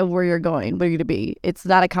aware of where you're going, where you're going to be. It's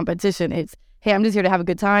not a competition. It's, hey, I'm just here to have a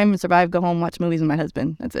good time, survive, go home, watch movies with my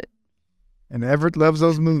husband. That's it. And Everett loves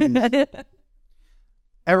those movies.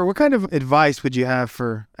 Everett, what kind of advice would you have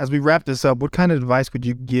for, as we wrap this up, what kind of advice would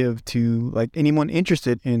you give to like anyone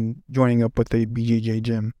interested in joining up with the BJJ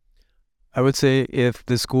gym? I would say if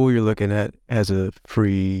the school you're looking at has a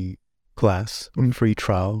free class or free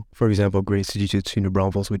trial, for example, Gracie Jiu-Jitsu New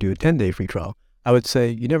Braunfels would do a 10-day free trial. I would say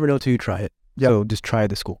you never know till you try it. Yep. So just try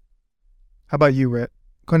the school. How about you, Rhett?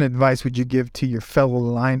 What kind of advice would you give to your fellow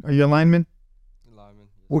linemen? Are you a lineman? Lineman.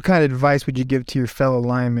 What kind of advice would you give to your fellow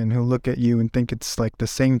linemen who look at you and think it's like the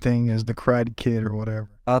same thing as the Karate Kid or whatever?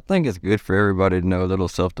 I think it's good for everybody to know a little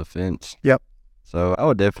self-defense. Yep. So I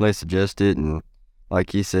would definitely suggest it, and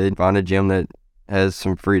like you said, find a gym that has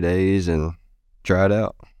some free days and try it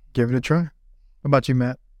out. Give it a try. How about you,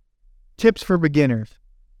 Matt? Tips for beginners.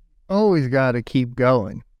 Always got to keep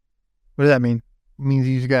going. What does that mean? It means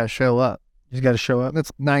you just got to show up. You just got to show up.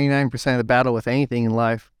 That's 99% of the battle with anything in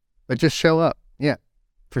life. But just show up. Yeah.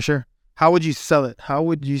 For sure. How would you sell it? How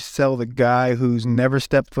would you sell the guy who's never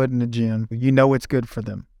stepped foot in the gym? You know it's good for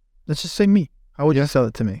them. Let's just say me. How would you sell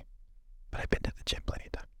it to me? But I've been to the gym plenty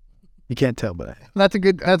of times. You can't tell, but I have. That's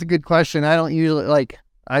a good question. I don't usually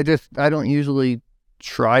I don't usually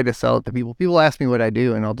try to sell it to people. People ask me what I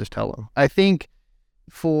do and I'll just tell them. I think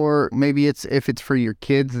for maybe if it's for your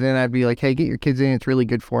kids, then I'd be like, hey, get your kids in. It's really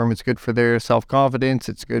good for them. It's good for their self-confidence.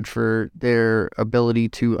 It's good for their ability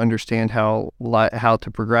to understand how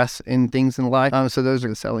to progress in things in life. So those are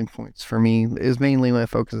the selling points for me, is mainly when it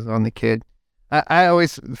focuses on the kid. I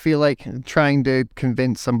always feel like trying to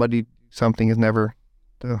convince somebody something is never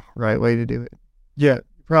the right way to do it. Yeah,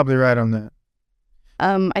 you're probably right on that.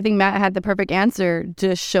 I think Matt had the perfect answer,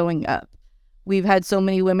 just showing up. We've had so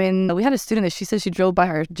many women. We had a student that she said she drove by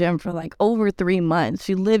our gym for like over 3 months.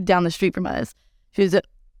 She lived down the street from us.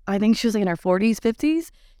 I think she was like in her 40s,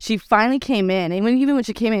 50s. She finally came in. And even when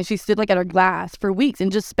she came in, she stood like at her glass for weeks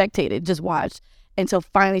and just spectated, just watched until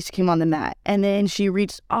finally she came on the mat. And then she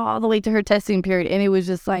reached all the way to her testing period. And it was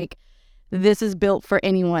just like, this is built for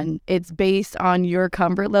anyone. It's based on your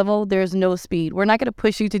comfort level. There's no speed. We're not going to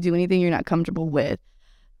push you to do anything you're not comfortable with.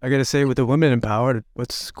 I got to say, with the Women Empowered,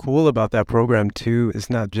 what's cool about that program, too, is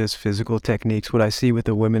not just physical techniques. What I see with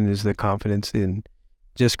the women is the confidence in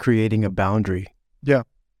just creating a boundary. Yeah.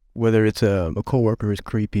 Whether it's a coworker who's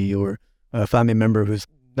creepy or a family member who's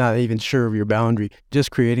not even sure of your boundary, just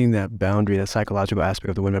creating that boundary, that psychological aspect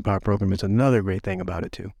of the Women Empowered program is another great thing about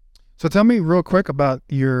it, too. So tell me real quick about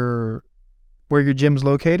where your gym's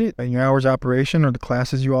located and your hours of operation or the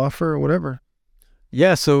classes you offer or whatever.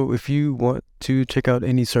 Yeah, so if you want to check out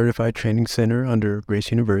any certified training center under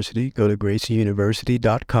Gracie University, go to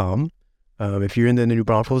gracieuniversity.com. If you're in the New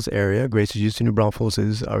Braunfels area, Gracie Jiu-Jitsu New Braunfels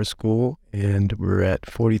is our school, and we're at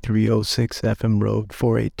 4306 FM Road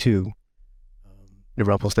 482, New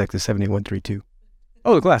Braunfels, Texas 78132.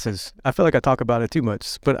 Oh, the classes. I feel like I talk about it too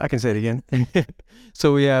much, but I can say it again.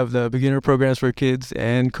 So we have the beginner programs for kids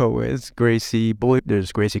and co-eds, Gracie Bully.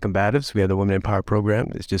 There's Gracie Combatives. We have the Women Empowered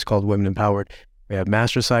program. It's just called Women Empowered. We have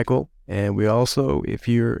Master Cycle. And we also, if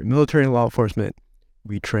you're military and law enforcement,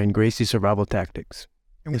 we train Gracie Survival Tactics.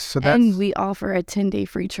 And we offer a 10-day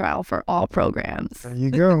free trial for all programs. There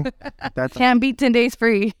you go. Can't beat 10 days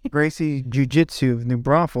free. Gracie Jiu-Jitsu New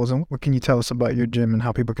Braunfels. And what can you tell us about your gym and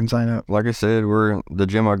how people can sign up? Like I said, the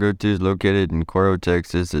gym I go to is located in Cuero,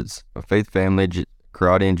 Texas. It's a faith family,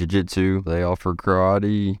 karate and jiu-jitsu. They offer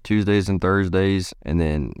karate Tuesdays and Thursdays, and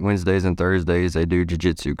then Wednesdays and Thursdays they do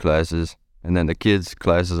jiu-jitsu classes. And then the kids'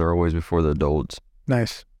 classes are always before the adults.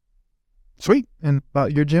 Nice. Sweet. And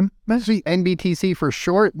about your gym, Matt? Sweet. NBTC for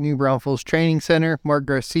short, New Braunfels Training Center. Mark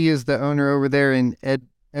Garcia is the owner over there, and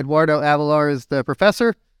Eduardo Avalar is the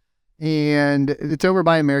professor. And it's over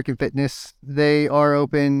by American Fitness. They are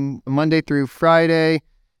open Monday through Friday.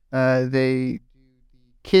 They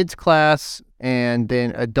kids class and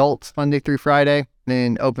then adults Monday through Friday.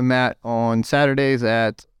 Then open mat on Saturdays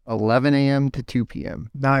at 11 a.m. to 2 p.m.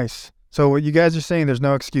 Nice. So what you guys are saying, there's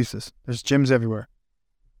no excuses. There's gyms everywhere.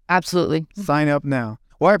 Absolutely. Sign up now.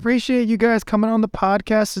 Well, I appreciate you guys coming on the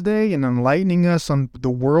podcast today and enlightening us on the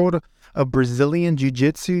world of Brazilian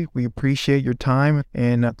Jiu-Jitsu. We appreciate your time,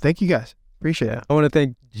 and thank you guys. Appreciate it. I want to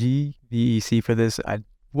thank GVEC for this. I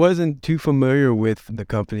wasn't too familiar with the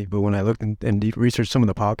company, but when I looked and researched some of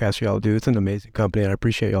the podcasts y'all do, it's an amazing company, and I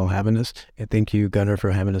appreciate y'all having us. And thank you, Gunnar,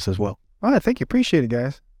 for having us as well. All right, thank you. Appreciate it,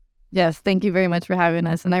 guys. Yes, thank you very much for having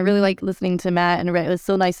us. And I really like listening to Matt and Rhett. It was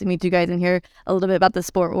so nice to meet you guys and hear a little bit about the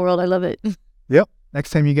sport world. I love it. Yep.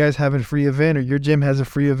 Next time you guys have a free event or your gym has a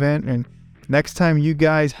free event, and next time you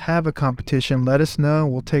guys have a competition, let us know.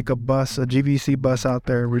 We'll take a GVEC bus out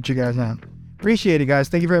there and route you guys out. Appreciate it, guys.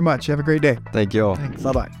 Thank you very much. Have a great day. Thank y'all. Thanks.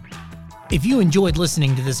 Bye-bye. If you enjoyed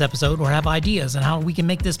listening to this episode or have ideas on how we can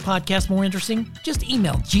make this podcast more interesting, just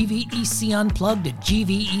email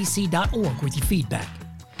gvecunplugged@gvec.org with your feedback.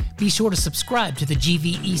 Be sure to subscribe to the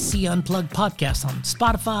GVEC Unplugged podcast on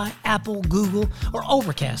Spotify, Apple, Google, or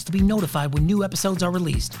Overcast to be notified when new episodes are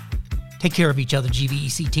released. Take care of each other,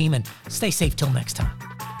 GVEC team, and stay safe till next time.